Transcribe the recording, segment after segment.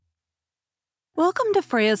Welcome to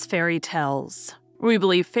Freya's Fairy Tales. We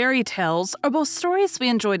believe fairy tales are both stories we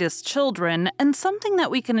enjoyed as children and something that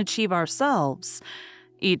we can achieve ourselves.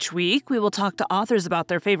 Each week, we will talk to authors about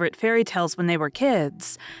their favorite fairy tales when they were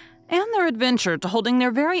kids, and their adventure to holding their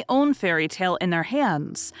very own fairy tale in their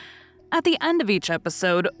hands. At the end of each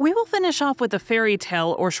episode, we will finish off with a fairy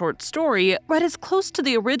tale or short story read as close to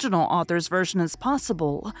the original author's version as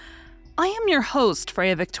possible. I am your host,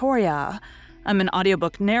 Freya Victoria. I'm an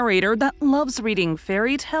audiobook narrator that loves reading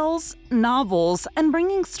fairy tales, novels, and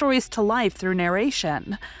bringing stories to life through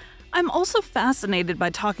narration. I'm also fascinated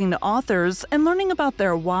by talking to authors and learning about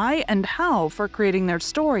their why and how for creating their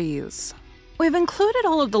stories. We've included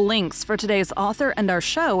all of the links for today's author and our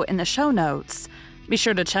show in the show notes. Be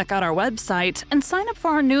sure to check out our website and sign up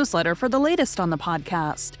for our newsletter for the latest on the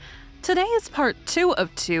podcast. Today is part 2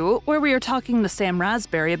 of 2, where we are talking to Sam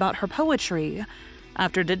Razberry about her poetry.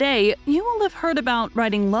 After today, you will have heard about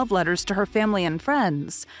writing love letters to her family and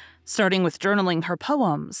friends, starting with journaling her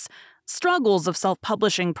poems, struggles of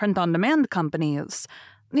self-publishing print-on-demand companies,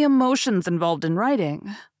 the emotions involved in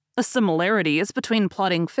writing, the similarities between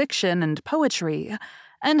plotting fiction and poetry,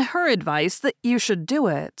 and her advice that you should do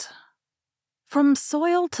it. From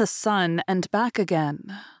soil to sun and back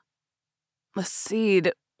again. The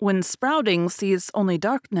seed, when sprouting, sees only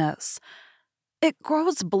darkness. It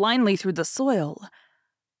grows blindly through the soil,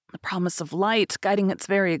 the promise of light guiding its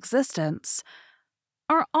very existence.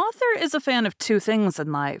 Our author is a fan of 2 things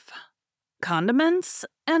in life: condiments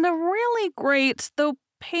and a really great, though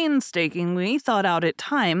painstakingly thought out at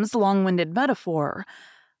times, long-winded metaphor.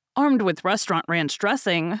 Armed with restaurant ranch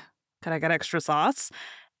dressing, could I get extra sauce?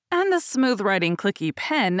 And a smooth-writing clicky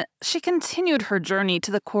pen, she continued her journey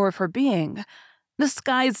to the core of her being,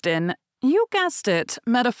 disguised in, you guessed it,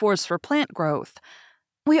 metaphors for plant growth.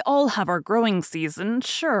 We all have our growing season,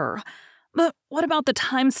 sure, but what about the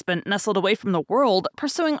time spent nestled away from the world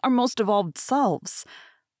pursuing our most evolved selves?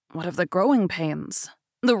 What of the growing pains,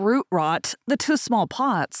 the root rot, the too small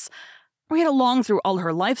pots? Read along through all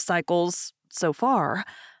her life cycles, so far.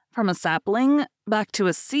 From a sapling, back to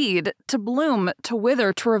a seed, to bloom, to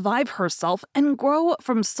wither, to revive herself, and grow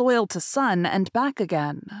from soil to sun and back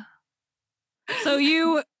again. So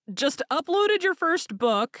you just uploaded your first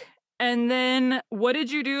book, and then what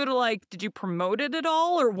did you do to, did you promote it at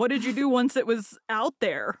all, or what did you do once it was out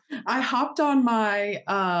there? I hopped on my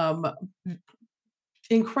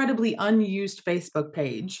incredibly unused Facebook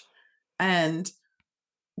page and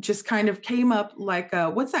just kind of came up like,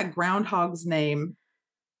 what's that groundhog's name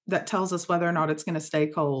that tells us whether or not it's going to stay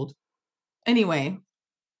cold? Anyway.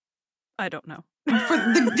 I don't know.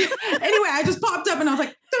 Anyway, I just popped up and I was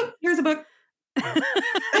like, oh, here's a book.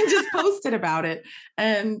 And just posted about it.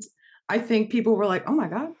 And I think people were like, oh my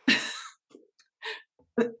God.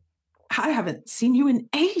 I haven't seen you in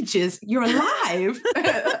ages. You're alive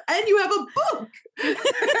and you have a book.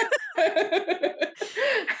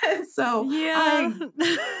 And so yeah.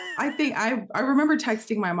 I think I remember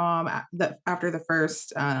texting my mom after the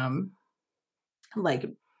first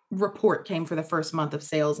report came for the first month of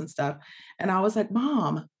sales and stuff. And I was like,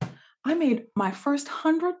 Mom, I made my first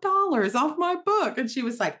 $100 off my book. And she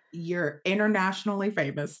was like, you're internationally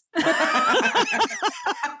famous.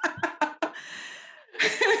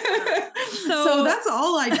 So that's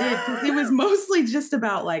all I did, because it was mostly just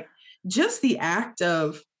about just the act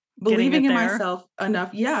of believing in myself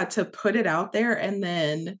enough, to put it out there and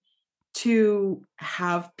then to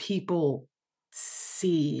have people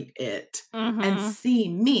see it and see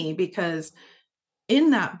me, because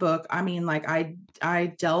in that book, I mean,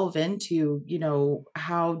 I delve into,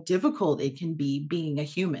 how difficult it can be being a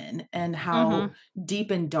human and how deep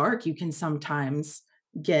and dark you can sometimes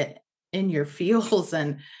get in your feels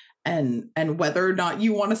and whether or not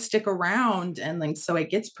you want to stick around. And so it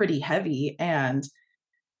gets pretty heavy. And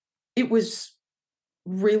it was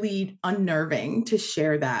really unnerving to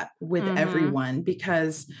share that with everyone,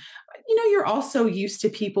 because, you're also used to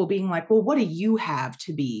people being like, well, what do you have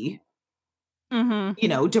to be,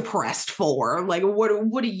 depressed for?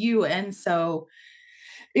 What do you? And so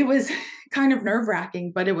it was kind of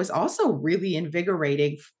nerve-wracking, but it was also really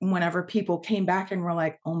invigorating whenever people came back and were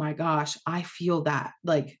like, oh my gosh, I feel that.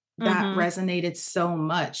 That resonated so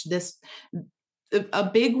much. A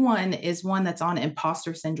big one is one that's on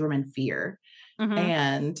imposter syndrome and fear,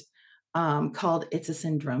 and called It's a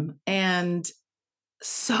Syndrome. And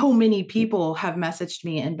so many people have messaged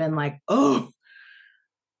me and been like, oh,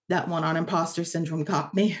 that one on imposter syndrome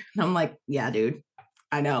got me. And I'm like, yeah, dude,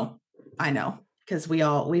 I know. Because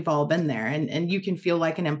we've all been there, and you can feel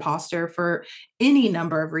like an imposter for any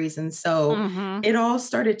number of reasons. So it all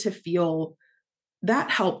started to feel, that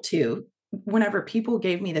helped too, whenever people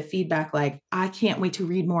gave me the feedback, like, I can't wait to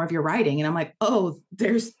read more of your writing. And I'm like, oh,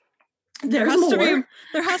 there's more.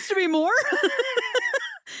 There has to be more.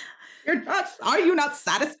 Are you not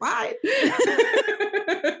satisfied?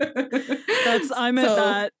 I'm at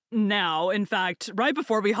that now. In fact, right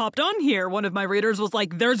before we hopped on here, one of my readers was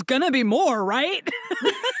like, there's gonna be more, right?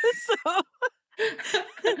 So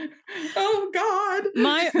oh God.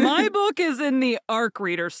 my book is in the ARC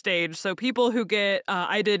reader stage. So people who get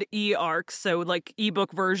I did e-ARCs, so like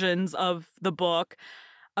ebook versions of the book.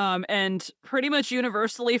 And pretty much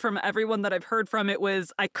universally from everyone that I've heard from, it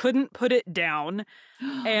was I couldn't put it down.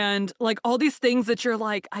 And like all these things that you're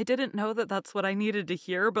like, I didn't know that that's what I needed to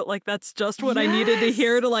hear, but like that's just what I needed to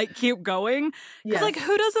hear to like keep going. Because like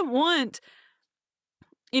who doesn't want,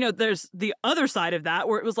 there's the other side of that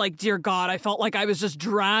where it was like, dear God, I felt like I was just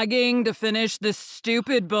dragging to finish this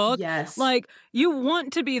stupid book. Yes. Like you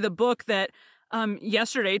want to be the book that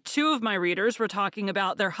yesterday, 2 of my readers were talking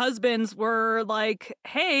about their husbands were like,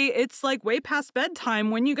 hey, it's like way past bedtime.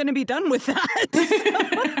 When you going to be done with that?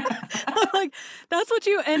 So, like, that's what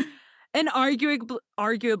you, and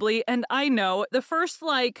arguably, and I know the first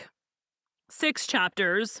like 6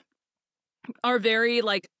 chapters are very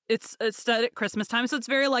like, it's set at Christmas time, so it's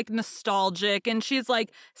very like nostalgic, and she's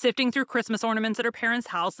like sifting through Christmas ornaments at her parents'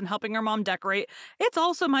 house and helping her mom decorate. It's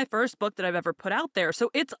also my first book that I've ever put out there,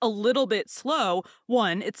 so it's a little bit slow.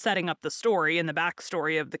 One, it's setting up the story and the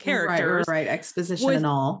backstory of the characters, right, exposition and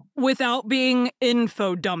all, without being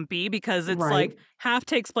info dumpy, because it's like half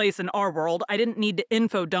takes place in our world. I didn't need to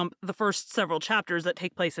info dump the first several chapters that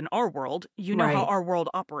take place in our world. You know how our world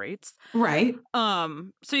operates. Right.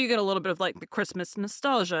 So you get a little bit of like the Christmas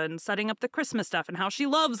nostalgia and setting up the Christmas stuff and how she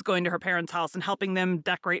loves going to her parents' house and helping them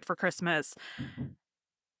decorate for Christmas.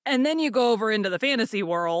 And then you go over into the fantasy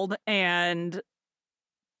world, and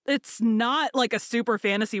it's not like a super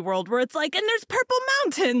fantasy world where it's like, and there's purple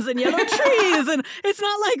mountains and yellow trees, and it's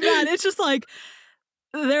not like that. It's just like,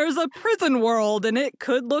 there's a prison world, and it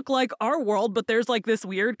could look like our world, but there's like this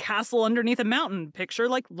weird castle underneath a mountain. Picture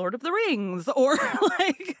like Lord of the Rings, or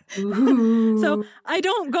like, so I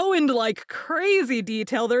don't go into like crazy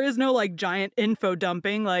detail. There is no like giant info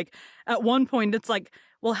dumping. Like at one point it's like,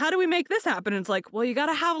 well, how do we make this happen? And it's like, well, you got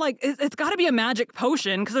to have like, it's got to be a magic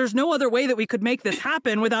potion, because there's no other way that we could make this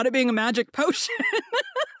happen without it being a magic potion.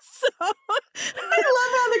 So I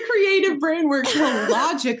love how the creative brain works. Well,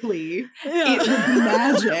 logically, it would be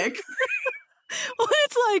magic. Well,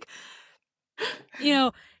 it's like,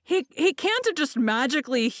 he can't have just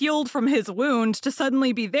magically healed from his wound to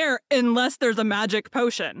suddenly be there unless there's a magic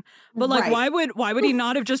potion. But like, why would he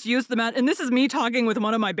not have just used the and this is me talking with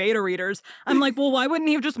one of my beta readers. I'm like, well, why wouldn't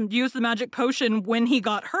he have just used the magic potion when he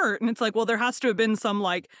got hurt? And it's like, well, there has to have been some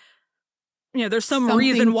like, there's some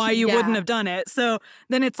reason why you wouldn't have done it. So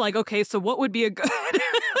then it's like, okay, so what would be a good...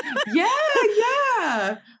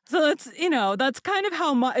 Yeah. So that's kind of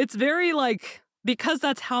how it's very like, because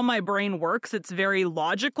that's how my brain works, it's very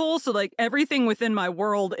logical. So like everything within my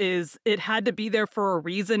world it had to be there for a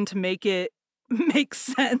reason to make it make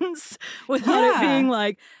sense without it being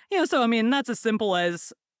like, so I mean, that's as simple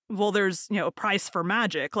as, well, there's, a price for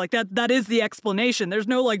magic. Like that is the explanation. There's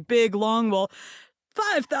no like big, long, well,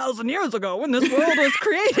 5,000 years ago when this world was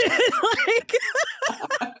created. Like,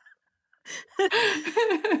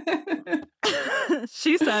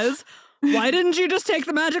 she says, why didn't you just take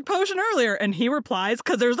the magic potion earlier? And he replies,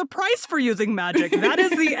 because there's a price for using magic. That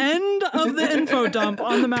is the end of the info dump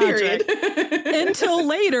on the magic. Until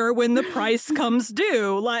later when the price comes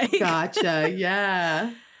due. Like, gotcha.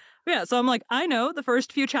 Yeah. Yeah, so I'm like, I know the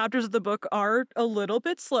first few chapters of the book are a little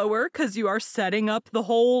bit slower because you are setting up the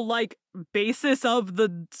whole, like, basis of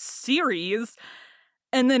the series.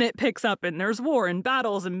 And then it picks up and there's war and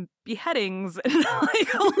battles and beheadings and,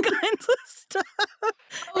 like, all kinds of stuff.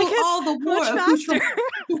 All the war. Much faster.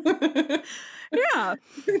 Yeah.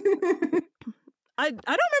 I don't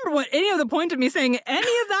remember what any of the point of me saying any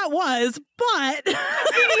of that was, but...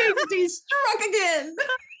 ADHD struck again.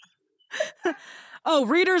 Oh,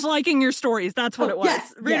 readers liking your stories. That's what it was.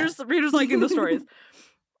 Yes, readers liking the stories.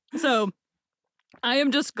 So I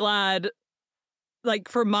am just glad, like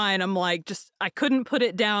for mine, I'm like, I couldn't put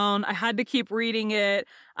it down. I had to keep reading it.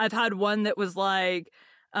 I've had one that was like,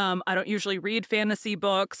 I don't usually read fantasy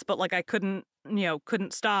books, but like I couldn't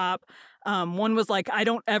stop. One was like, I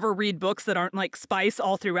don't ever read books that aren't like spice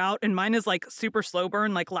all throughout. And mine is like super slow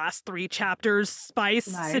burn, like last 3 chapters spice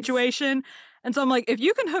situation. And so I'm like, if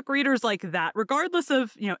you can hook readers like that, regardless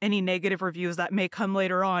of, any negative reviews that may come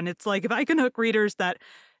later on, it's like, if I can hook readers that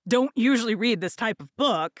don't usually read this type of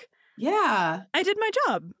book, Yeah. I did my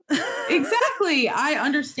job. Exactly. I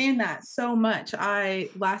understand that so much.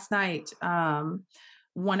 Last night,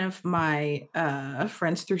 one of my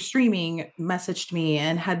friends through streaming messaged me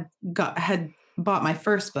and had bought my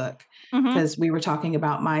first book Mhm. because we were talking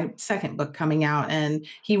about my second book coming out, and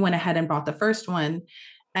he went ahead and bought the first one,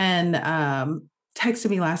 and messaged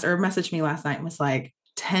me last night and was like,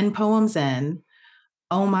 10 poems in.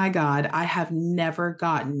 Oh my God, I have never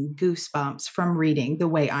gotten goosebumps from reading the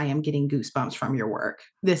way I am getting goosebumps from your work.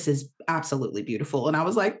 This is absolutely beautiful. And I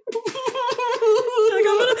was like, Like,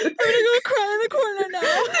 I'm gonna go cry in the corner now.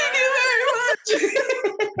 Thank you very much.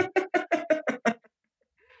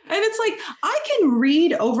 And it's like, I can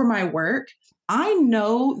read over my work. I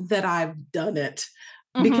know that I've done it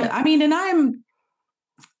because I mean, and I'm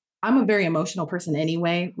a very emotional person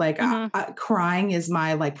anyway. Like crying is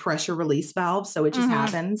my like pressure release valve. So it just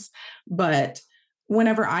happens. But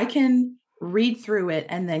whenever I can read through it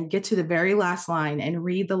and then get to the very last line and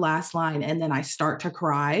read the last line and then I start to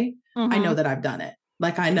cry, I know that I've done it.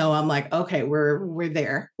 Like I know I'm like, okay, we're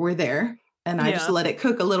there. We're there. And I just let it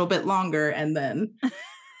cook a little bit longer and then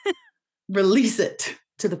release it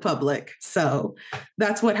to the public. So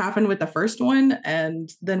that's what happened with the first one. And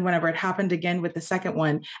then whenever it happened again with the second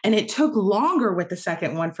one, and it took longer with the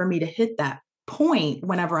second one for me to hit that point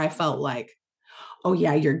whenever I felt like, oh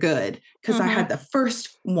yeah, you're good. Because I had the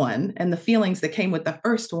first one and the feelings that came with the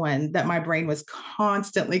first one that my brain was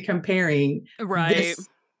constantly comparing this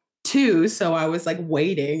to. So I was like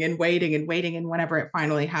waiting and waiting and waiting. And whenever it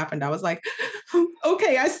finally happened, I was like,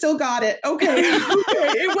 okay, I still got it. Okay. Okay.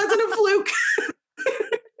 It wasn't a fluke.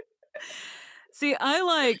 See,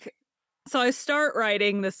 so I start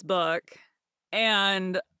writing this book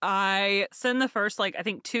and I send the first, like, I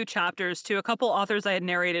think 2 chapters to a couple authors I had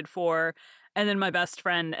narrated for and then my best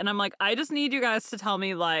friend. And I'm like, I just need you guys to tell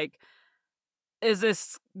me, like, is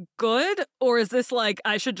this good or is this like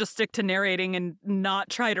I should just stick to narrating and not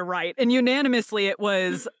try to write? And unanimously it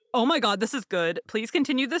was, oh my God, this is good. Please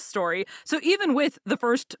continue this story. So even with the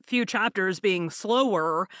first few chapters being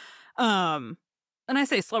slower, and I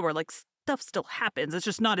say slower, like stuff still happens. It's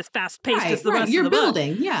just not as fast paced as the rest You're of the book.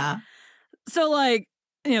 building. Yeah. So like,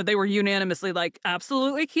 they were unanimously like,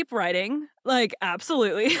 absolutely keep writing. Like,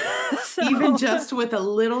 absolutely. So, even just with a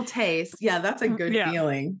little taste. Yeah, that's a good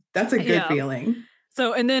feeling. That's a good feeling.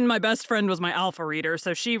 So, and then my best friend was my alpha reader.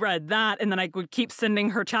 So she read that and then I would keep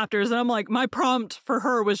sending her chapters. And I'm like, my prompt for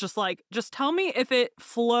her was just like, just tell me if it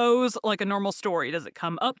flows like a normal story. Does it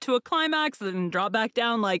come up to a climax and then drop back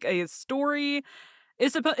down like a story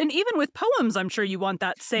is supposed? And even with poems, I'm sure you want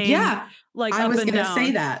that same, like, I up was and going to down.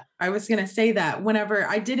 say that whenever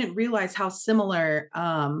I didn't realize how similar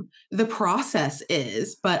the process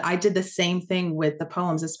is, but I did the same thing with the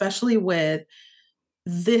poems, especially with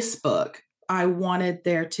this book. I wanted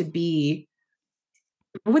there to be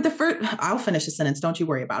with the first, I'll finish the sentence. Don't you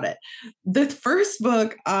worry about it. The first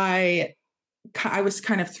book, I was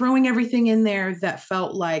kind of throwing everything in there that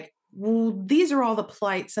felt like, well, these are all the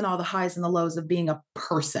plights and all the highs and the lows of being a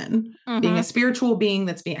person, being a spiritual being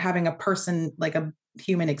that's having a person, like a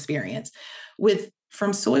human experience. With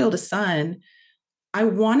From Soil to Sun, I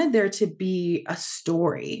wanted there to be a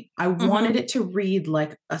story. I wanted it to read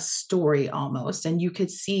like a story almost. And you could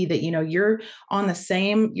see that, you're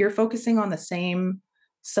focusing on the same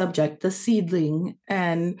subject, the seedling,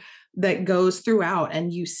 and that goes throughout.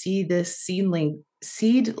 And you see this seedling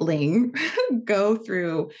go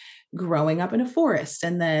through growing up in a forest.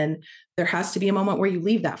 And then there has to be a moment where you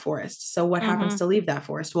leave that forest. So what happens to leave that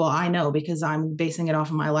forest? Well, I know because I'm basing it off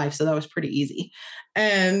of my life. So that was pretty easy.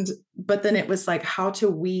 But then it was like how to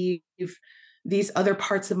weave these other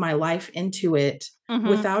parts of my life into it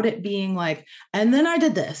without it being like, and then I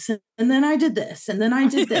did this, and then I did this, and then I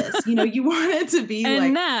did this. You want it to be and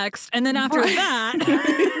like next, and then after that.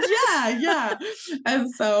 yeah. And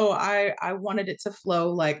so I wanted it to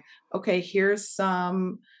flow like, okay, here's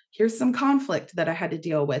some conflict that I had to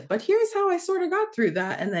deal with, but here's how I sort of got through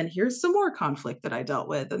that. And then here's some more conflict that I dealt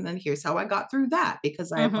with. And then here's how I got through that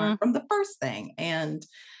because I had learned from the first thing. And,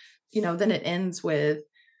 then it ends with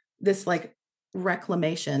this like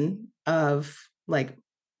reclamation of like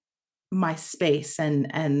my space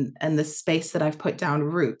and the space that I've put down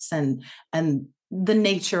roots and the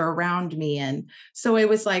nature around me. And so it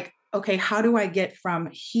was like, okay, how do I get from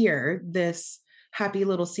here, this happy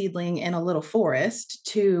little seedling in a little forest,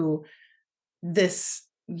 to this,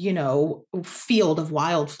 field of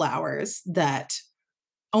wildflowers that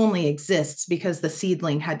only exists because the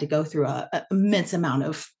seedling had to go through a immense amount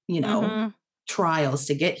of, trials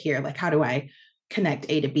to get here. Like, how do I connect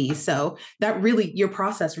A to B? So that really, your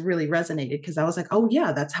process really resonated because I was like, oh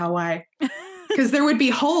yeah, that's how I because there would be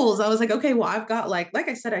holes. I was like, okay, well, I've got like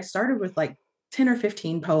I said, I started with like 10 or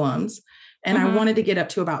 15 poems and I wanted to get up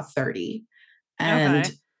to about 30.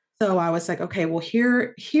 And so I was like, okay, well,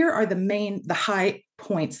 here are the high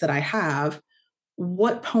points that I have.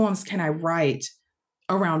 What poems can I write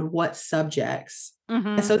around what subjects?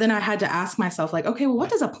 And so then I had to ask myself, like, okay, well, what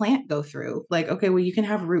does a plant go through? Like, okay, well, you can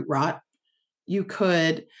have root rot. You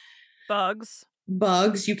could bugs.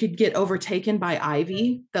 You could get overtaken by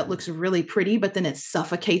ivy that looks really pretty, but then it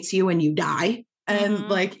suffocates you and you die. And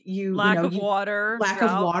like lack of water,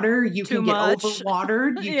 you can get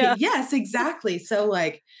overwatered. You can, yes, exactly. So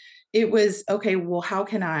like it was, okay, well, how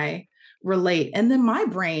can I relate? And then my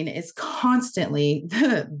brain is constantly,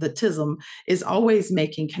 the tism is always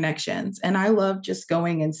making connections. And I love just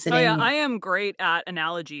going and sitting. Oh yeah, I am great at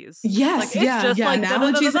analogies. Yes, like, it's just like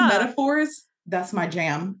analogies and metaphors. That's my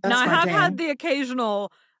jam. That's now, my I have jam. had the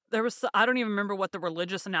occasional, I don't even remember what the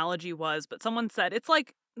religious analogy was, but someone said, it's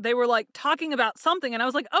like, they were like talking about something and I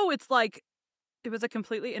was like, oh, it's like, it was a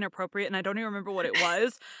completely inappropriate and I don't even remember what it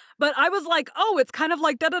was, but I was like, oh, it's kind of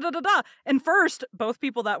like da da da da da. And first, both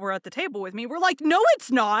people that were at the table with me were like, no, it's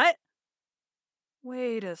not.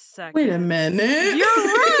 Wait a second. Wait a minute. You're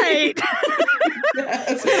right.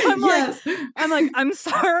 Yes. I'm like, I'm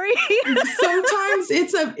sorry. Sometimes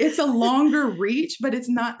it's a longer reach, but it's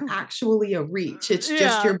not actually a reach. It's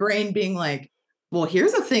just your brain being like, well,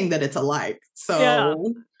 here's a thing that it's alike.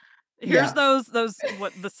 So here's those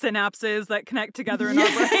what the synapses that connect together in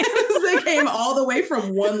our brains. They came all the way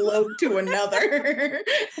from one lobe to another.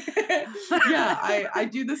 I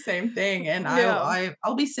do the same thing. And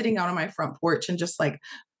I'll be sitting out on my front porch and just like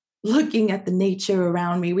looking at the nature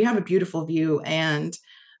around me. We have a beautiful view, and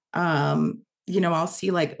I'll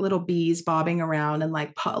see like little bees bobbing around and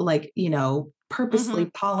like purposely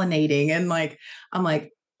pollinating, and like I'm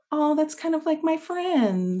like, oh, that's kind of like my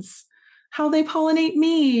friends, how they pollinate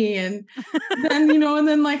me, and then and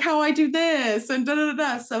then like how I do this and da da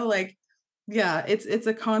da. So like, yeah, it's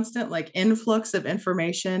a constant like influx of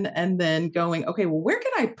information, and then going, okay, well, where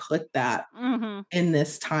can I put that in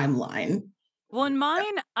this timeline? Well, in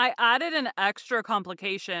mine, I added an extra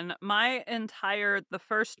complication. The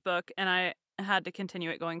first book, and I had to continue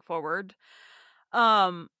it going forward.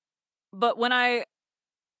 But when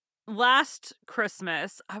last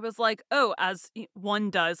Christmas, I was like, oh, as one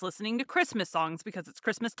does, listening to Christmas songs because it's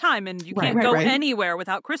Christmas time and you can't go anywhere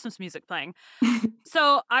without Christmas music playing.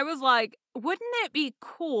 So I was like, wouldn't it be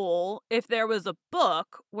cool if there was a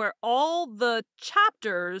book where all the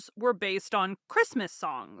chapters were based on Christmas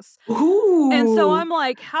songs? Ooh. And so I'm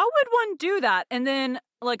like, how would one do that? And then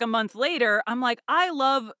like a month later, I'm like, I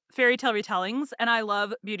love fairy tale retellings and I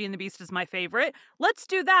love Beauty and the Beast is my favorite. Let's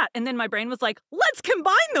do that. And then my brain was like, let's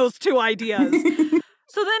combine those two ideas.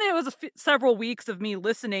 So then it was several weeks of me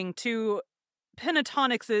listening to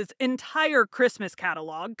Pentatonix's entire Christmas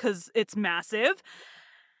catalog because it's massive.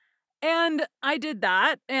 And I did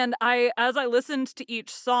that, and as I listened to each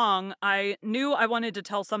song, I knew I wanted to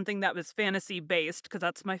tell something that was fantasy-based, because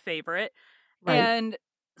that's my favorite. Right. And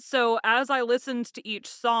so as I listened to each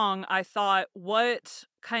song, I thought, what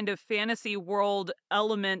kind of fantasy world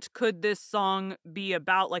element could this song be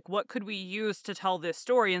about? Like, what could we use to tell this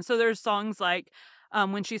story? And so there's songs like,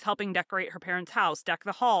 when she's helping decorate her parents' house, "Deck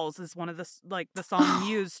the Halls" is one of the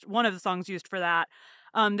songs used for that.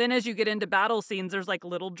 Then as you get into battle scenes, there's like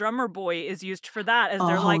Little Drummer Boy is used for that as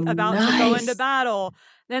they're like about to go into battle.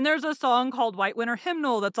 Then there's a song called White Winter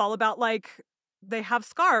Hymnal that's all about like they have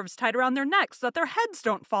scarves tied around their necks so that their heads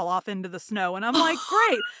don't fall off into the snow. And I'm like,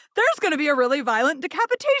 great, there's going to be a really violent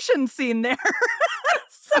decapitation scene there.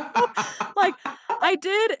 So like I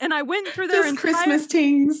did, and I went through their entire Christmas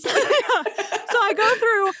tings. So I go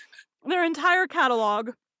through their entire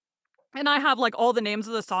catalog. And I have like all the names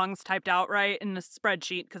of the songs typed out right in a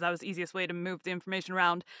spreadsheet because that was the easiest way to move the information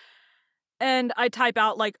around. And I type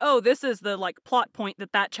out like, oh, this is the like plot point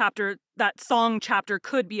that song chapter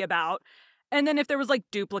could be about. And then if there was like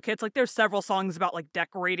duplicates, like there's several songs about like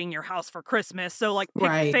decorating your house for Christmas. So like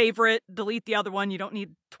pick favorite, delete the other one. You don't need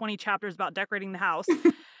 20 chapters about decorating the house.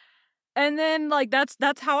 And then like that's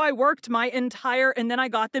how I worked my entire, and then I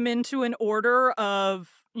got them into an order of,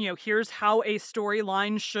 here's how a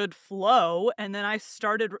storyline should flow. And then I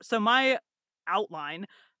started, so my outline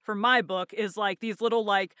for my book is like these little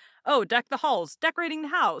like, oh, deck the halls, decorating the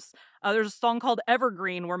house. There's a song called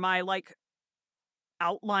Evergreen where my like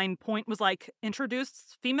outline point was like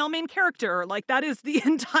introduce female main character. Like that is the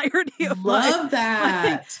entirety of Love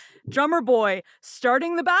that. Drummer Boy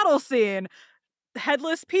starting the battle scene.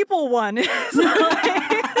 Headless people one. Battle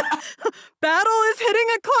is hitting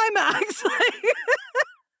a climax.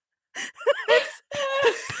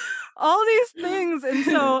 all these things.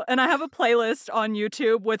 And I have a playlist on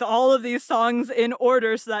YouTube with all of these songs in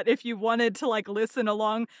order so that if you wanted to like listen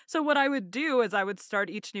along. So what I would do is I would start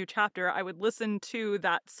each new chapter. I would listen to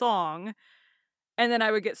that song and then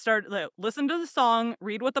I would get started, listen to the song,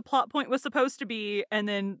 read what the plot point was supposed to be, and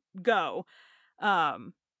then go.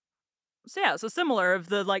 Um, so similar of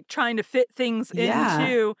the like trying to fit things Yeah.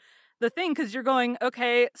 into the thing because you're going,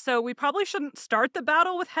 okay, so we probably shouldn't start the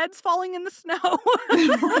battle with heads falling in the snow.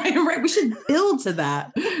 Right. We should build to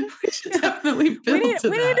that. We should definitely build to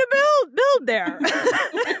we need that. to build there.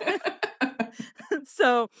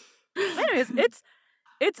 So, anyways,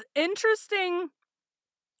 it's interesting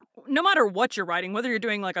no matter what you're writing, whether you're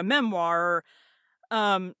doing like a memoir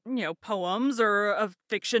poems or a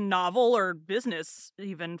fiction novel or business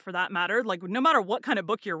even for that matter, like no matter what kind of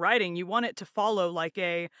book you're writing, you want it to follow like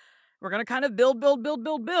we're going to kind of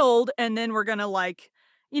build and then we're going to like,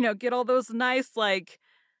 get all those nice like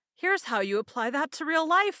here's how you apply that to real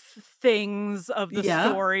life things of the Yeah.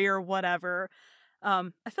 story or whatever.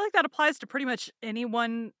 I feel like that applies to pretty much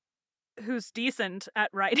anyone who's decent at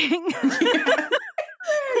writing. Yeah.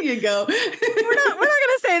 There you go. We're not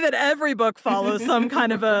gonna say that every book follows some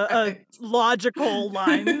kind of a Right. logical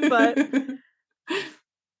line, but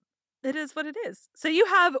it is what it is. So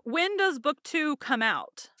when does book 2 come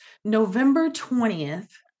out? November 20th.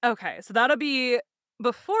 Okay, so that'll be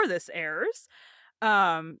before this airs.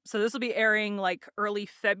 So this will be airing like early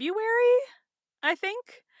February, I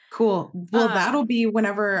think. Cool. Well, that'll Um, be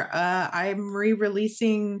whenever I'm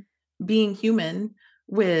re-releasing Being Human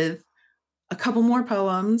with a couple more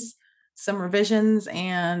poems, some revisions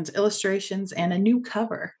and illustrations, and a new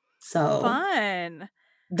cover. So fun.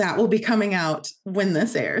 that will be coming out when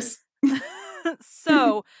this airs.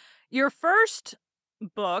 So your first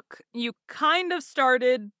book, you kind of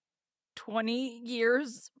started 20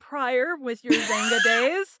 years prior with your Zanga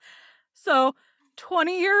days. So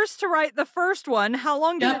 20 years to write the first one. How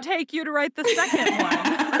long did it Yep. take you to write the second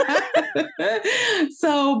one?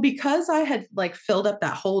 So because I had like filled up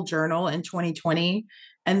that whole journal in 2020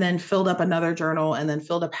 and then filled up another journal and then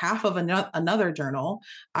filled up half of another journal,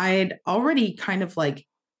 I'd already kind of like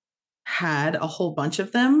had a whole bunch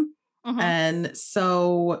of them. Mhm. And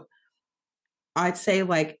so I'd say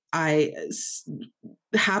like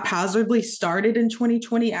haphazardly started in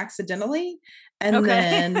 2020 accidentally. And Okay.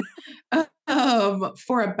 then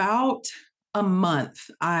for about a month,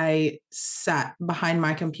 I sat behind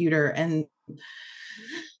my computer and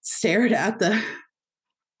stared at the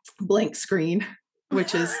blank screen,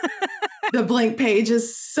 which is the blank page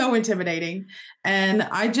is so intimidating. And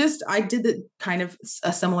I did the kind of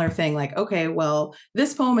a similar thing like, okay, well,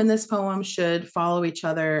 this poem and this poem should follow each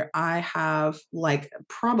other. I have like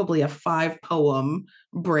probably a 5 poem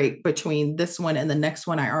break between this one and the next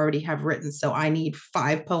one I already have written. So I need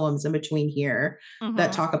 5 poems in between here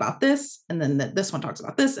that Mhm. talk about this. And then this one talks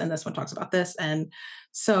about this and this one talks about this. And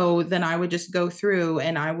so then I would just go through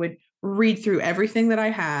and I would read through everything that I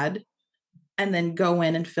had and then go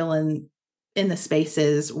in and fill in the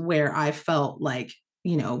spaces where I felt like,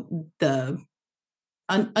 the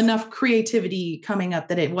enough creativity coming up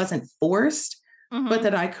that it wasn't forced, but Mhm.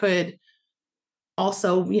 that I could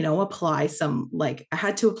also, apply some, like I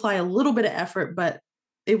had to apply a little bit of effort, but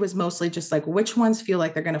it was mostly just like which ones feel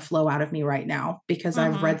like they're going to flow out of me right now because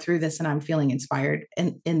I've Mhm. read through this and I'm feeling inspired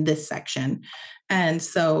in this section. And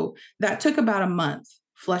so that took about a month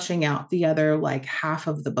fleshing out the other like half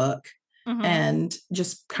of the book Mhm. and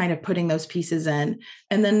just kind of putting those pieces in.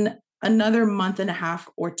 And then another month and a half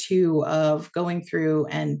or two of going through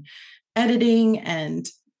and editing and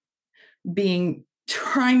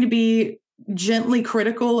trying to be gently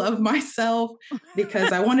critical of myself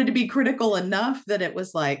because I wanted to be critical enough that it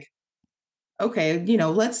was like, okay,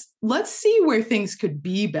 let's see where things could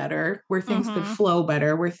be better, where things could Mhm. flow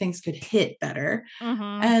better, where things could hit better.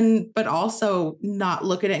 Mhm. And but also not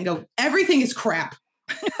look at it and go, everything is crap.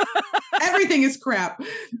 Everything is crap.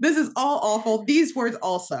 This is all awful. These words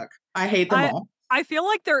all suck. I hate them I all. I feel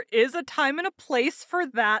like there is a time and a place for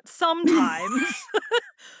that sometimes.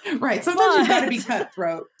 Right. Sometimes you got to be But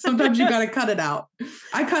cutthroat. Sometimes you got to cut it out.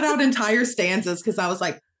 I cut out entire stanzas because I was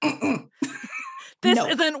like, this no.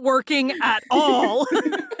 isn't working at all.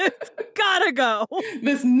 It's gotta go.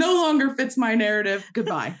 This no longer fits my narrative.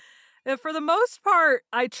 Goodbye. For the most part,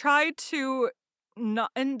 I try to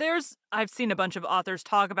not, and I've seen a bunch of authors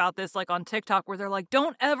talk about this like on TikTok where they're like,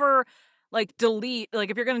 don't ever like delete, like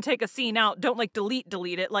if you're going to take a scene out, don't like delete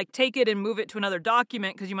it, like take it and move it to another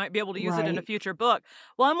document because you might be able to use it in a Right. future book.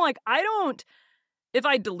 Well, I'm like, I don't, if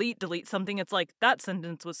I delete something, it's like that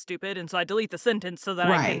sentence was stupid. And so I delete the sentence so that I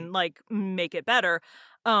Right. can like make it better.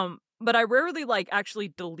 but I rarely, like, actually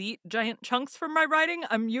delete giant chunks from my writing.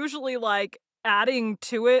 I'm usually, like, adding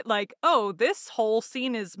to it, like, "Oh, this whole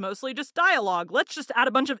scene is mostly just dialogue. Let's just add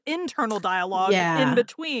a bunch of internal dialogue in Yeah.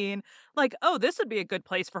 between." Like, "Oh, this would be a good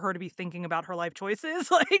place for her to be thinking about her life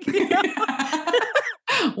choices." Like, you know?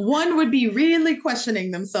 One would be really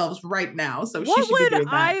questioning themselves right now, so she should be doing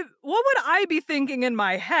that. What would I be thinking in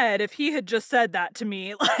my head if he had just said that to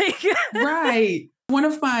me? Like Right. One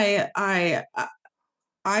of my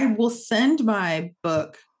I will send my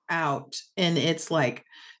book out and it's like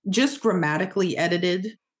just grammatically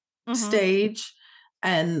edited Mhm. stage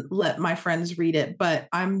and let my friends read it, but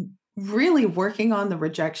I'm really working on the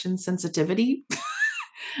rejection sensitivity.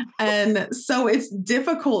 And so it's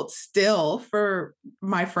difficult still for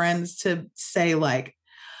my friends to say, like,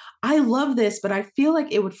 I love this, but I feel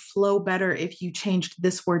like it would flow better if you changed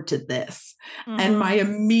this word to this. And my Mhm.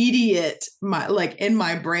 immediate, my like in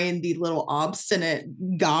my brain, the little obstinate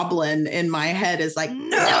goblin in my head is like,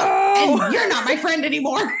 no, No! and you're not my friend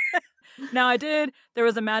anymore. Now there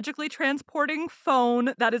was a magically transporting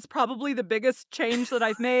phone. That is probably the biggest change that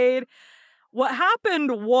I've made. What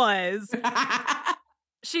happened was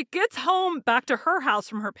she gets home back to her house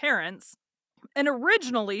from her parents, and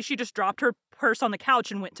originally she just dropped her purse on the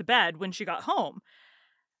couch and went to bed when she got home.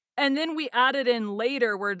 And then we added in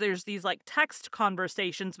later where there's these like text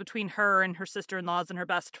conversations between her and her sister-in-laws and her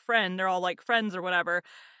best friend. They're all like friends or whatever.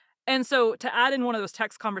 And so to add in one of those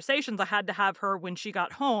text conversations, I had to have her when she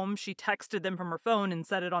got home, she texted them from her phone and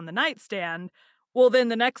set it on the nightstand. Well, then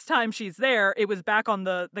the next time she's there, it was back on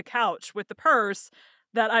the couch with the purse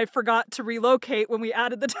that I forgot to relocate when we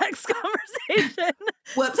added the text conversation.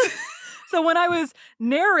 Whoops. So when I was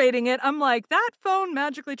narrating it, I'm like, that phone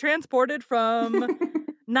magically transported from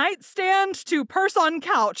nightstand to purse on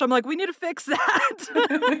couch. I'm like, we need to fix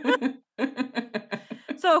that.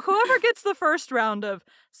 So whoever gets the first round of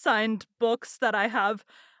signed books that I have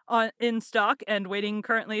on in stock and waiting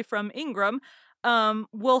currently from Ingram,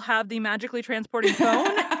 will have the magically transporting phone.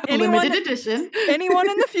 Limited edition. Anyone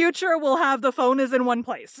in the future will have the phone is in one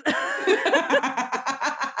place.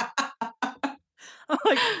 I'm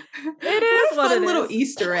like, it What is a what it fun little is.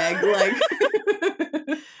 Easter egg.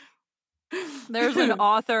 Like, There's an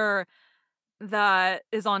author that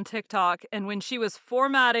is on TikTok, and when she was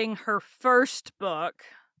formatting her first book,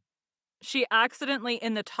 she accidentally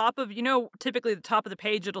in the top of typically the top of the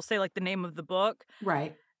page, it'll say, like, the name of the book,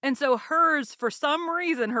 right. and so hers, for some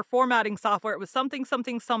reason, her formatting software, it was something,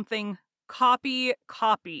 something, something, copy,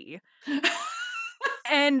 copy,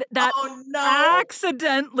 and that Oh no.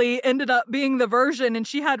 accidentally ended up being the version, and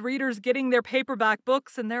she had readers getting their paperback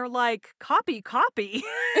books, and they're like, "Copy, copy."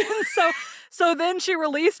 And so then she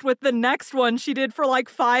released with the next one she did for, like,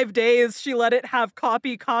 5 days, she let it have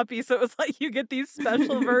copy, copy, so it was like you get these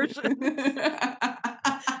special versions.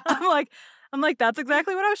 I'm like I'm like, "That's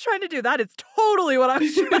exactly what I was trying to do. That is totally what I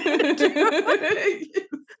was trying to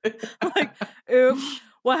do." Like, oops.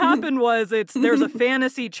 What happened was there's a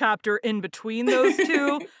fantasy chapter in between those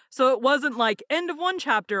 2, so it wasn't like end of one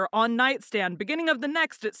chapter on nightstand, beginning of the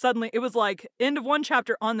next, it was like end of one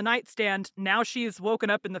chapter on the nightstand, now she's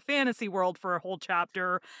woken up in the fantasy world for a whole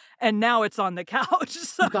chapter, and now it's on the couch,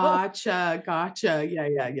 Gotcha, gotcha. Yeah,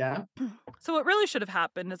 yeah, yeah. so what really should have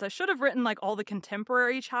happened is I should have written, like, all the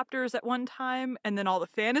contemporary chapters at one time, and then all the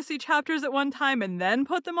fantasy chapters at one time, and then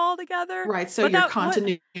put them all together, Right, so but your that would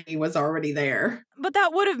continuity was already there. But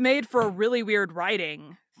that would have made for a really weird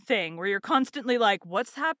writing thing where you're constantly like,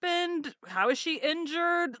 "What's happened? How is she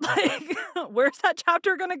injured? Like, where's that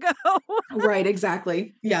chapter gonna go?" Right,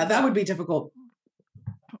 exactly. Yeah, that would So, be difficult.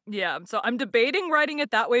 yeah, so I'm debating writing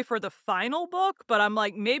it that way for the final book, but I'm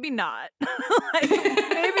like, maybe not. Like,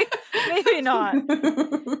 maybe not.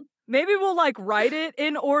 Maybe we'll, like, write it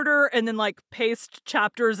in order and then, like, paste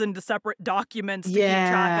chapters into separate documents to keep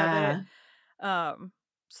track of it. Yeah. um,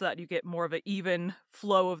 so that you get more of an even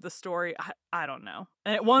flow of the story. I don't know.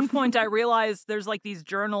 And at one point, I realized there's like these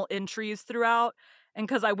journal entries throughout, and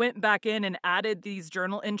because I went back in and added these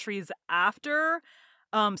journal entries after,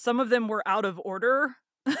 some of them were out of order.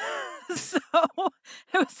 So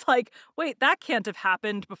it was like, wait, that can't have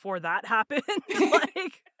happened before that happened.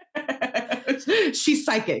 Like, She's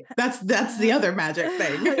psychic. That's the other magic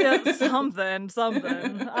thing. yeah, something. I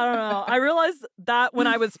don't know. I realized that when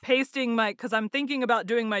I was pasting because I'm thinking about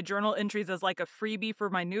doing my journal entries as like a freebie for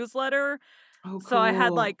my newsletter. Oh, So I had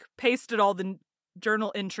cool. like pasted all the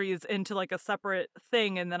journal entries into like a separate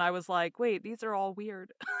thing. And then I was like, wait, these are all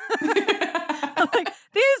weird. I'm like,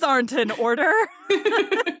 these aren't in order.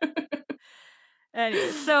 Anyway,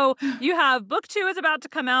 so you have book 2 is about to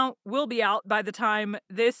come out, will be out by the time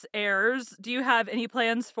this airs. Do you have any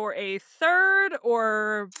plans for a third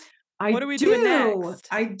or What are we doing next?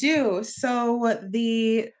 I do. So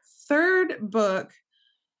the third book,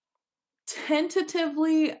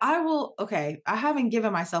 tentatively, I haven't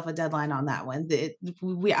given myself a deadline on that one. I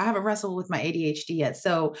haven't wrestled with my ADHD yet.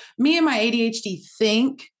 So me and my ADHD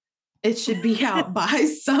think it should be out by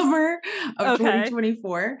summer of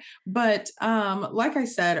 2024. But like I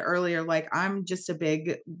said earlier, like I'm just a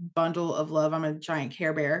big bundle of love. I'm a giant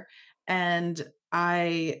Care Bear. And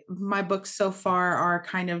my books so far are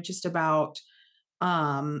kind of just about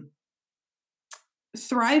um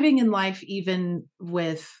thriving in life, even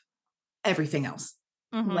with everything else,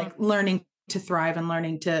 like learning to thrive and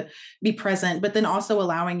learning to be present, but then also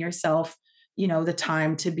allowing yourself, the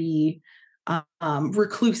time to be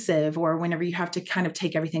reclusive, or whenever you have to kind of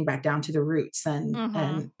take everything back down to the roots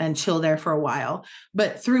and chill there for a while.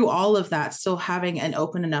 But through all of that, still having an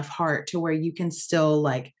open enough heart to where you can still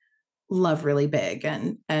like love really big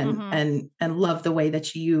and love the way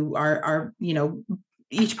that you are,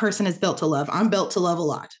 each person is built to love. I'm built to love a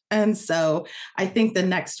lot. And so I think the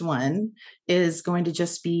next one is going to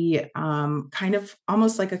just be kind of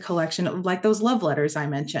almost like a collection of like those love letters I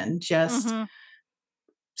mentioned, just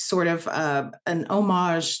sort of an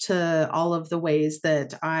homage to all of the ways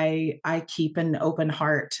that I keep an open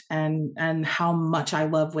heart and how much I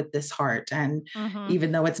love with this heart. And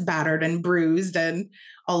even though it's battered and bruised and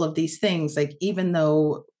all of these things, like even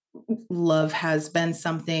though love has been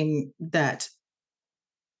something that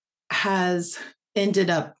has ended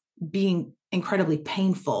up being incredibly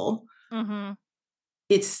painful,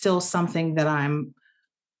 it's still something that I'm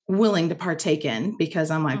willing to partake in, because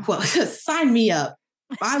I'm like, well, sign me up.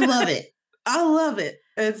 I love it. I love it.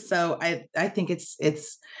 And so I think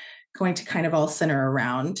it's going to kind of all center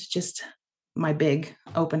around just my big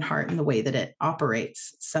open heart and the way that it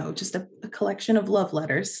operates. So just a collection of love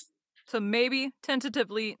letters. So maybe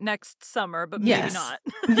tentatively next summer, but maybe not.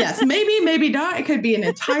 Yes, maybe not. It could be an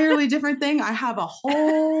entirely different thing. I have a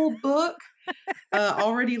whole book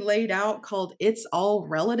already laid out called It's All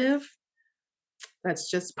Relative.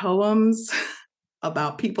 That's just poems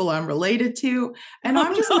about people I'm related to. And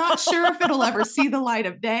I'm just not sure if it'll ever see the light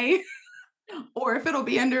of day or if it'll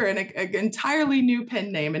be under an entirely new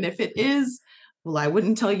pen name. And if it is, well, I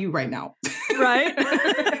wouldn't tell you right now. Right.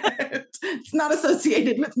 It's not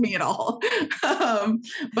associated with me at all.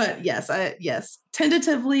 But yes,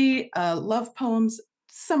 tentatively, love poems,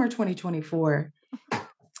 summer 2024.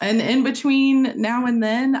 And in between now and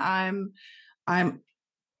then, I'm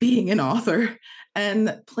being an author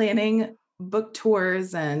and planning book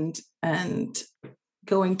tours and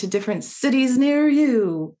going to different cities near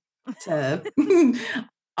you to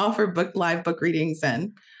offer live book readings.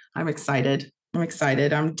 And I'm excited.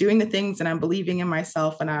 I'm doing the things and I'm believing in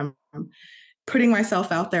myself, and I'm putting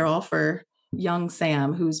myself out there all for young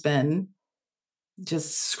Sam, who's been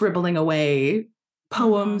just scribbling away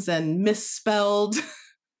poems and misspelled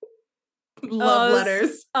love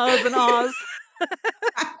letters. Uhs and ahs.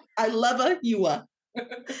 I love you.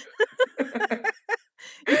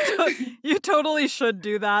 You totally should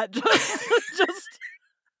do that. Just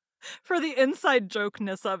for the inside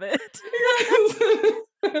jokeness of it.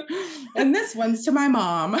 And this one's to my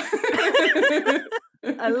mom.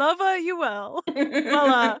 I love her, you well.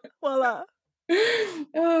 Voila.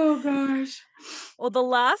 Oh, gosh. Well, the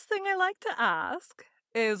last thing I like to ask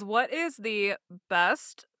is, what is the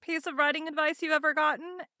best piece of writing advice you've ever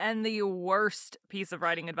gotten and the worst piece of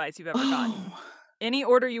writing advice you've ever gotten? Any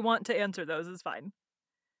order you want to answer those is fine.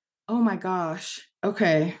 Oh, my gosh.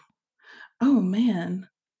 Okay. Oh, man.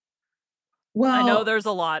 Well, I know there's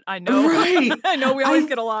a lot. I know. Right. I know we always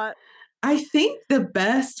get a lot. I think the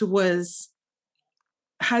best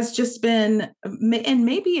has just been, and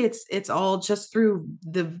maybe it's all just through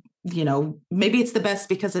maybe it's the best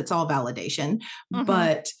because it's all validation,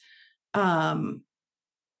 but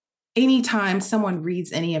anytime someone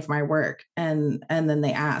reads any of my work and then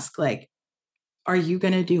they ask like, are you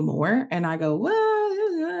going to do more? And I go, well,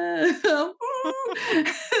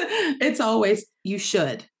 it's always, you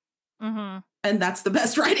should. And that's the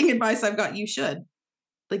best writing advice I've got. You should.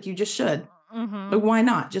 Like, you just should. But why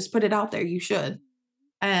not? Just put it out there. You should.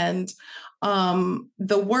 And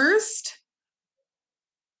the worst,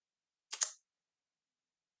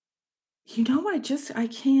 I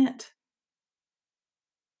can't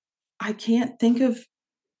think of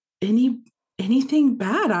anything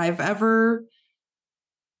bad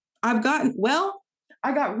I've gotten. Well,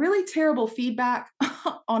 I got really terrible feedback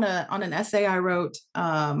on an essay I wrote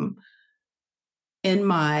in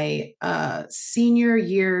my senior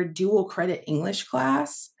year dual credit English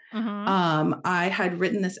class. I had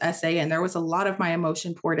written this essay and there was a lot of my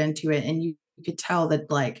emotion poured into it. And you could tell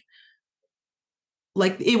that like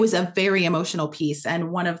like it was a very emotional piece.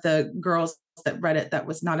 And one of the girls that read it that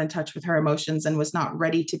was not in touch with her emotions and was not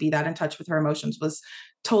ready to be that in touch with her emotions was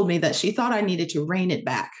told me that she thought I needed to rein it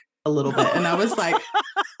back a little bit. And I was like,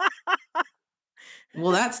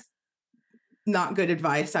 well, that's not good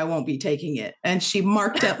advice. I won't be taking it. And she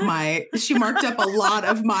marked up a lot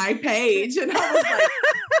of my page. And I was like,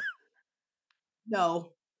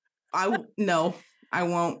 no, I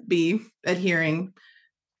won't be adhering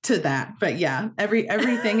to that. But yeah,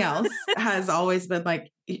 everything else has always been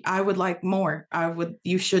like, I would like more.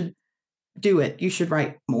 You should do it. You should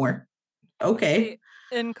write more. Okay. See,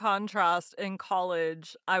 in contrast, in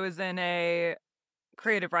college, I was in a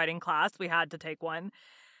creative writing class. We had to take one.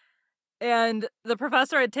 And the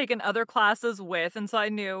professor had taken other classes with, and so I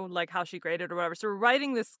knew like how she graded or whatever. So we're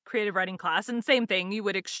writing this creative writing class, and same thing, you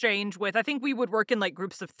would exchange with, I think we would work in like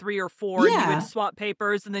groups of 3 or 4, and you would Yeah. swap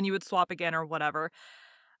papers, and then you would swap again or whatever.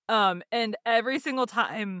 And every single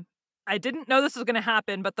time, I didn't know this was gonna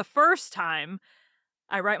happen, but the first time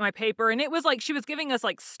I write my paper, and it was like she was giving us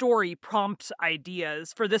like story prompt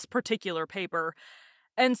ideas for this particular paper.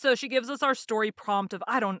 And so she gives us our story prompt of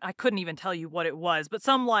I couldn't even tell you what it was, but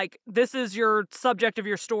some like, this is your subject of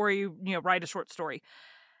your story, write a short story.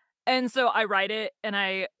 And so I write it and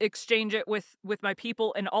I exchange it with my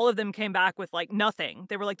people, and all of them came back with like nothing.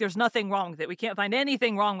 They were like, there's nothing wrong with it. We can't find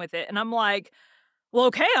anything wrong with it. And I'm like, well,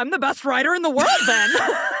 okay, I'm the best writer in the world then.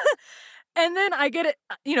 And then I get it,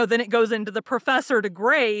 then it goes into the professor to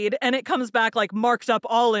grade, and it comes back like marked up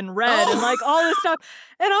all in red and like all this stuff.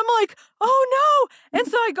 And I'm like, oh no. And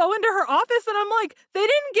so I go into her office and I'm like, they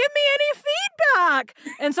didn't give me any feedback.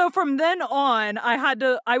 And so from then on,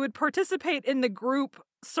 I would participate in the group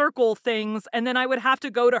circle things, and then I would have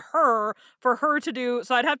to go to her for her to do,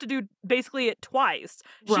 so I'd have to do basically it twice.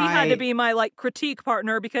 She had to Right. be my like critique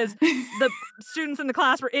partner because the students in the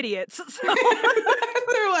class were idiots. So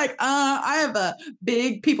They're like, I have a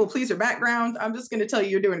big people pleaser background. I'm just going to tell you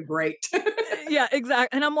you're doing great. Yeah,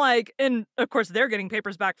 exactly. And I'm like, and of course they're getting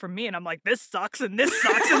papers back from me, and I'm like, this sucks, and this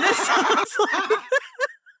sucks, and this sucks.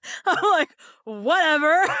 I'm like,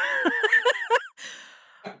 whatever.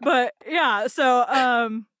 But yeah, so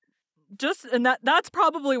and that's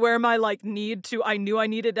probably where my like I knew I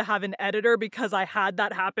needed to have an editor, because I had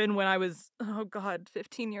that happen when I was, oh god,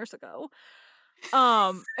 15 years ago.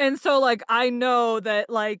 And so like I know that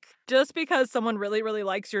like just because someone really really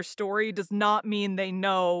likes your story does not mean they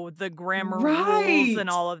know the grammar rules Right. and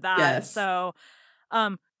all of that. Yes. So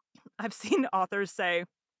um I've seen authors say,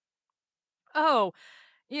 "Oh,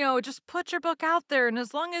 just put your book out there, and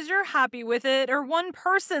as long as you're happy with it or one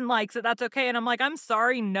person likes it, that's okay." And I'm like, "I'm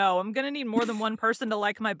sorry, no. I'm going to need more than one person to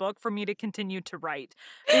like my book for me to continue to write."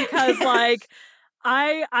 Because like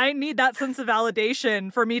I need that sense of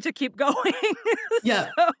validation for me to keep going. Yeah.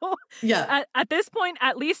 So Yeah. at this point,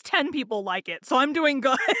 at least 10 people like it. So I'm doing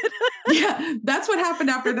good. Yeah. That's what happened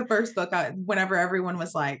after the first book. Whenever everyone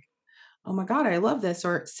was like, oh my God, I love this.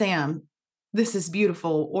 Or Sam, this is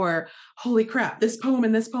beautiful. Or holy crap, this poem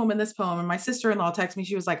and this poem and this poem. And my sister-in-law texted me.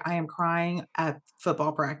 She was like, I am crying at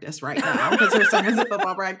football practice right now because her son is at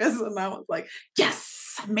football practice. And I was like,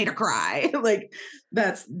 yes, made her cry. Like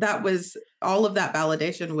that was all of that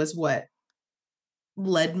validation was what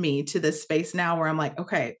led me to this space now where I'm like,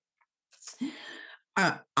 okay,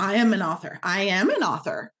 I am an author. I am an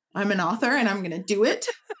author. I'm an author and I'm going to do it.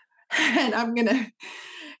 And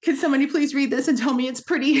can somebody please read this and tell me it's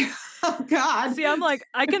pretty? Oh God. See, I'm like,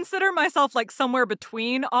 I consider myself like somewhere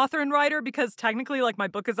between author and writer, because technically like my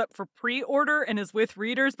book is up for pre-order and is with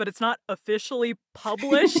readers, but it's not officially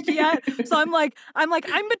published yet. So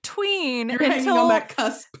I'm between You're hanging on that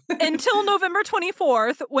cusp. until November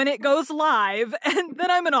 24th when it goes live, and then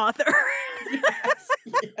I'm an author.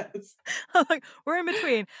 Yes. I'm like, we're in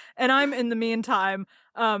between. And I'm in the meantime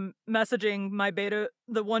messaging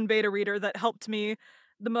the one beta reader that helped me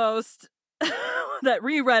the most, that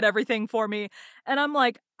reread everything for me. And I'm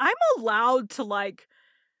like, I'm allowed to like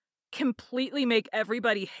completely make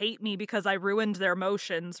everybody hate me because I ruined their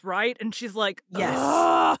emotions, right? And she's like,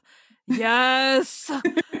 Yes. Yes.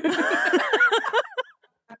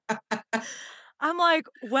 I'm like,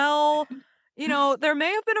 well, there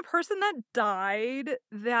may have been a person that died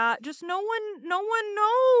that just no one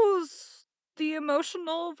knows the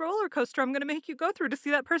emotional roller coaster I'm going to make you go through to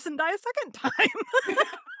see that person die a second time.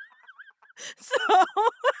 So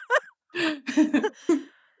it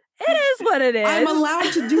is what it is. I'm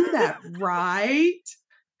allowed to do that, right?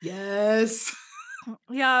 Yes.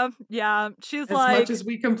 Yeah. She's As much like, as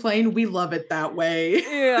we complain, we love it that way.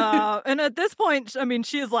 yeah, and at this point, I mean,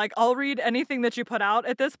 she's like, "I'll read anything that you put out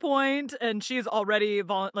at this point," and she's already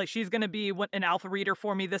like, she's gonna be an alpha reader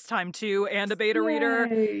for me this time too, and a beta reader,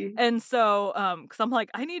 Yay. and so, because I'm like,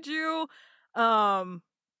 "I need you, um,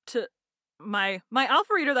 to." My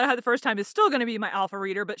alpha reader that I had the first time is still gonna be my alpha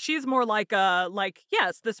reader, but she's more like,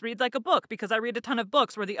 "Yes, this reads like a book," because I read a ton of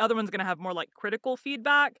books, where the other one's gonna have more, like, critical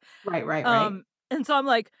feedback. Right, right, right. Um, and so I'm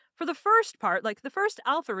like, for the first part, like the first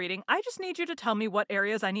alpha reading, I just need you to tell me what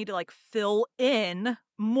areas I need to like fill in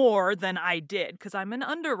more than I did because I'm an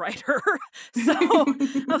underwriter. So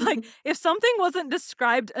I'm like, if something wasn't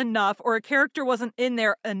described enough or a character wasn't in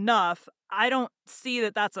there enough, I don't see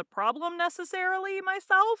that that's a problem necessarily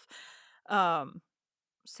myself. Um,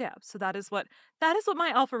 so yeah, so that is what my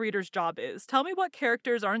alpha reader's job is. Tell me what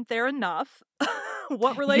characters aren't there enough,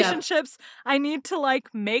 what Yep. relationships I need to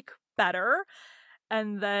like make better,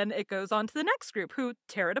 and then it goes on to the next group who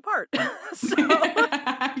tear it apart. So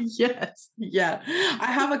Yes. Yeah.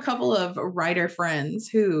 I have a couple of writer friends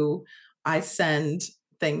who I send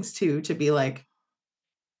things to be like,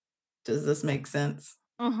 does this make sense?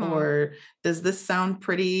 mhm, Or does this sound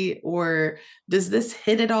pretty? Or does this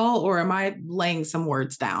hit at all? Or am I laying some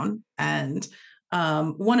words down? And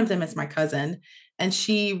one of them is my cousin, and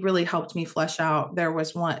she really helped me flesh out.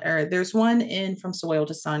 There's one in From Soil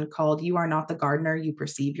to Sun called "You Are Not the Gardener You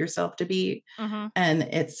Perceive Yourself to Be," mhm. and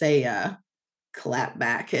it's a clap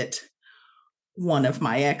back at one of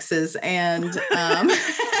my exes, and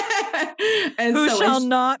and Who so shall as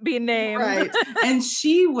not be named. right. And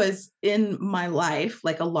she was in my life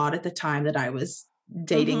like a lot at the time that I was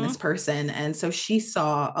dating this Mhm, person. And so she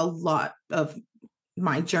saw a lot of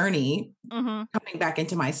my journey mhm, coming back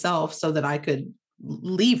into myself so that I could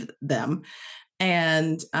leave them.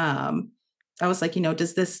 And I was like,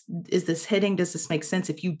 is this hitting? Does this make sense?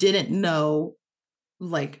 If you didn't know,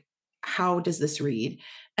 like, how does this read?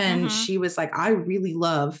 And mhm, she was like, I really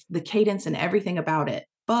love the cadence and everything about it,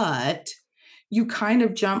 but you kind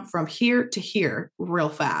of jump from here to here real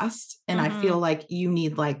fast. And I feel mhm. like you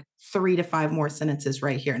need like 3 to 5 more sentences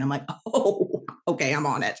right here. And I'm like, oh, okay, I'm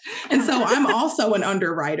on it. And so I'm also an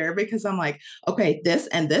underwriter because I'm like, okay, this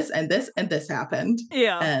and this and this and this happened.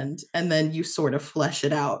 Yeah. And then you sort of flesh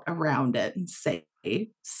it out around it and say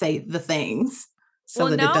the things so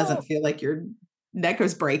Well, that it doesn't now feel like your neck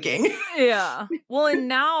is breaking. yeah. Well, and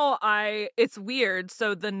now it's weird.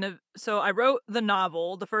 So I wrote the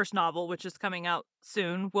novel, the first novel, which is coming out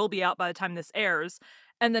soon, will be out by the time this airs.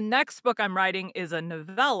 And the next book I'm writing is a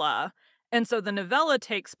novella. And so the novella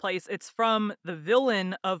takes place, it's from the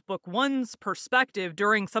villain of book one's perspective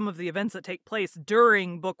during some of the events that take place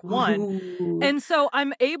during book one. Ooh, And so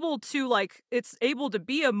I'm able to like it's able to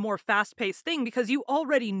be a more fast-paced thing because you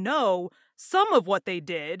already know some of what they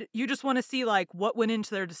did. You just want to see like what went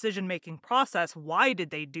into their decision-making process. Why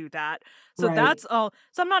did they do that? So right, that's all.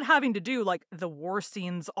 So I'm not having to do like the war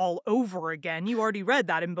scenes all over again. You already read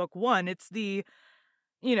that in book 1. It's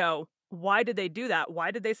why did they do that?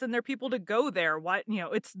 Why did they send their people to go there?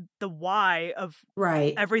 It's the why of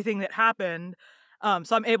right, everything that happened.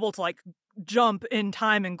 So I'm able to like jump in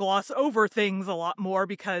time and gloss over things a lot more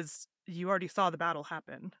because you already saw the battle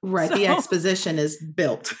happen. right. So The exposition is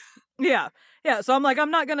built. yeah. Yeah. So I'm like,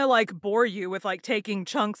 I'm not gonna like bore you with like taking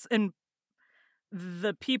chunks, and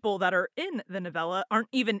the people that are in the novella aren't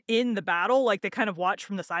even in the battle, like, they kind of watch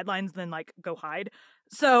from the sidelines, then, like, go hide.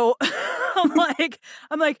 So, I'm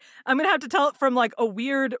gonna have to tell it from, like, a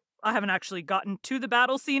weird I haven't actually gotten to the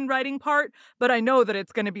battle scene writing part, but I know that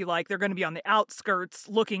it's gonna be, like, they're gonna be on the outskirts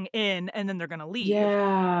looking in, and then they're gonna leave.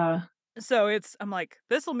 Yeah. So I'm like,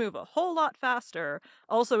 "This'll move a whole lot faster."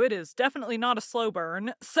 Also, it is definitely not a slow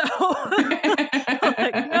burn, so I'm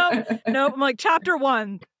like, "Nope, nope." I'm like, "Chapter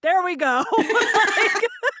 1, there we go." Like,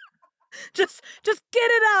 just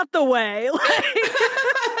get it out the way, like,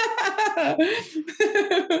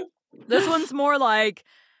 this one's more like,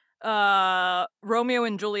 Romeo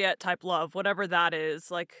and Juliet type love, whatever that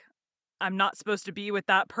is, like, I'm not supposed to be with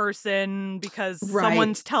that person because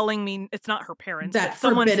someone's Right. telling me it's not her parents, but That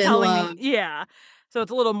someone's forbidden telling me love. yeah. So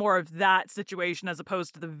it's a little more of that situation as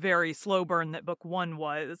opposed to the very slow burn that book 1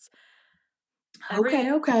 was. Every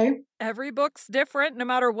Okay, okay. every book's different no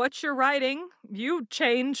matter what you're writing. You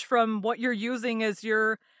change from what you're using as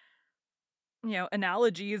your,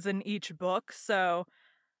 analogies in each book, so,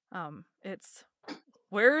 it's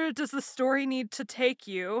where does the story need to take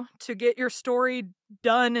you to get your story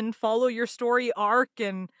done and follow your story arc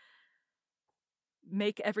and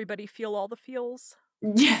make everybody feel all the feels?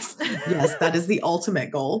 Yes, yes, that is the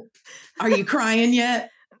ultimate goal. Are you crying yet?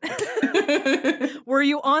 Were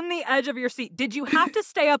you on the edge of your seat? Did you have to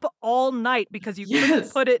stay up all night because you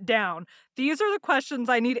couldn't put it down? These are the questions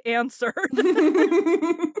I need answered.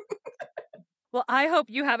 Well, I hope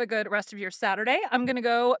you have a good rest of your Saturday. I'm going to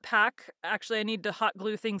go pack. Actually, I need to hot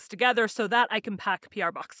glue things together so that I can pack PR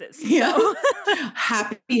boxes. Yeah. So.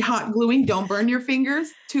 Happy hot gluing. Don't burn your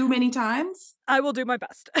fingers too many times. I will do my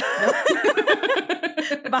best.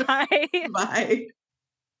 Yep. Bye. Bye.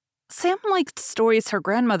 Sam liked stories her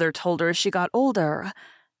grandmother told her as she got older.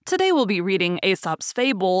 Today we'll be reading Aesop's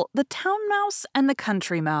fable, The Town Mouse and the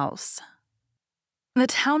Country Mouse. The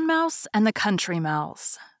Town Mouse and the Country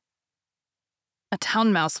Mouse. A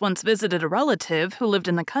town mouse once visited a relative who lived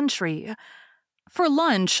in the country. For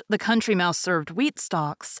lunch, the country mouse served wheat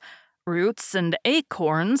stalks, roots, and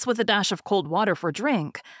acorns with a dash of cold water for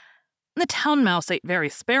drink. The town mouse ate very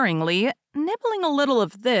sparingly, nibbling a little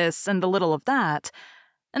of this and a little of that,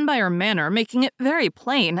 and by her manner making it very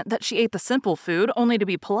plain that she ate the simple food only to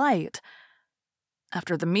be polite.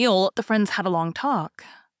 After the meal, the friends had a long talk.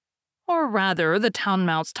 Or rather, the town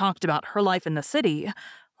mouse talked about her life in the city,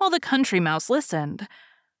 while the country mouse listened.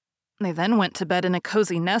 They then went to bed in a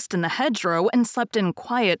cozy nest in the hedgerow and slept in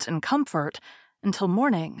quiet and comfort until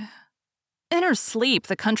morning. In her sleep,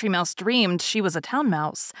 the country mouse dreamed she was a town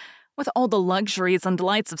mouse, with all the luxuries and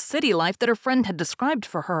delights of city life that her friend had described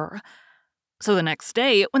for her. So the next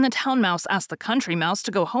day, when the town mouse asked the country mouse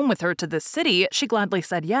to go home with her to the city, she gladly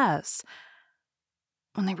said yes.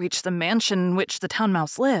 When they reached the mansion in which the town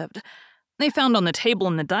mouse lived, they found on the table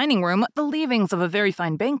in the dining room the leavings of a very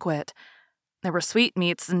fine banquet. There were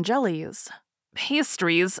sweetmeats and jellies,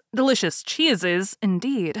 pastries, delicious cheeses,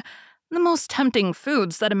 indeed, the most tempting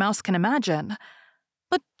foods that a mouse can imagine.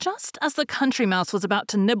 But just as the country mouse was about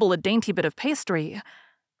to nibble a dainty bit of pastry,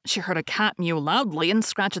 she heard a cat mew loudly and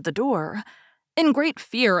scratch at the door. In great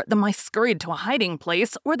fear, the mice scurried to a hiding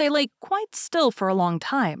place where they lay quite still for a long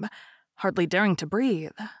time, hardly daring to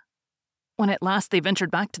breathe. When at last they ventured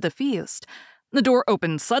back to the feast, the door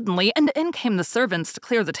opened suddenly, and in came the servants to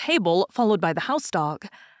clear the table, followed by the house dog.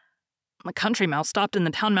 The country mouse stopped in the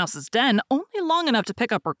town mouse's den only long enough to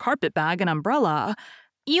pick up her carpet bag and umbrella.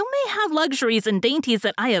 "You may have luxuries and dainties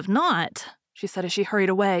that I have not," she said as she hurried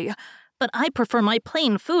away, "but I prefer my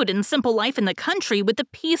plain food and simple life in the country with the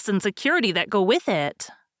peace and security that go with it."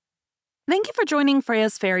 Thank you for joining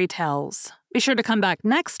Freya's Fairy Tales. Be sure to come back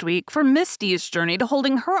next week for Misty's journey to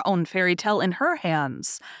holding her own fairy tale in her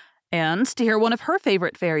hands, and to hear one of her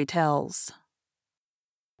favorite fairy tales.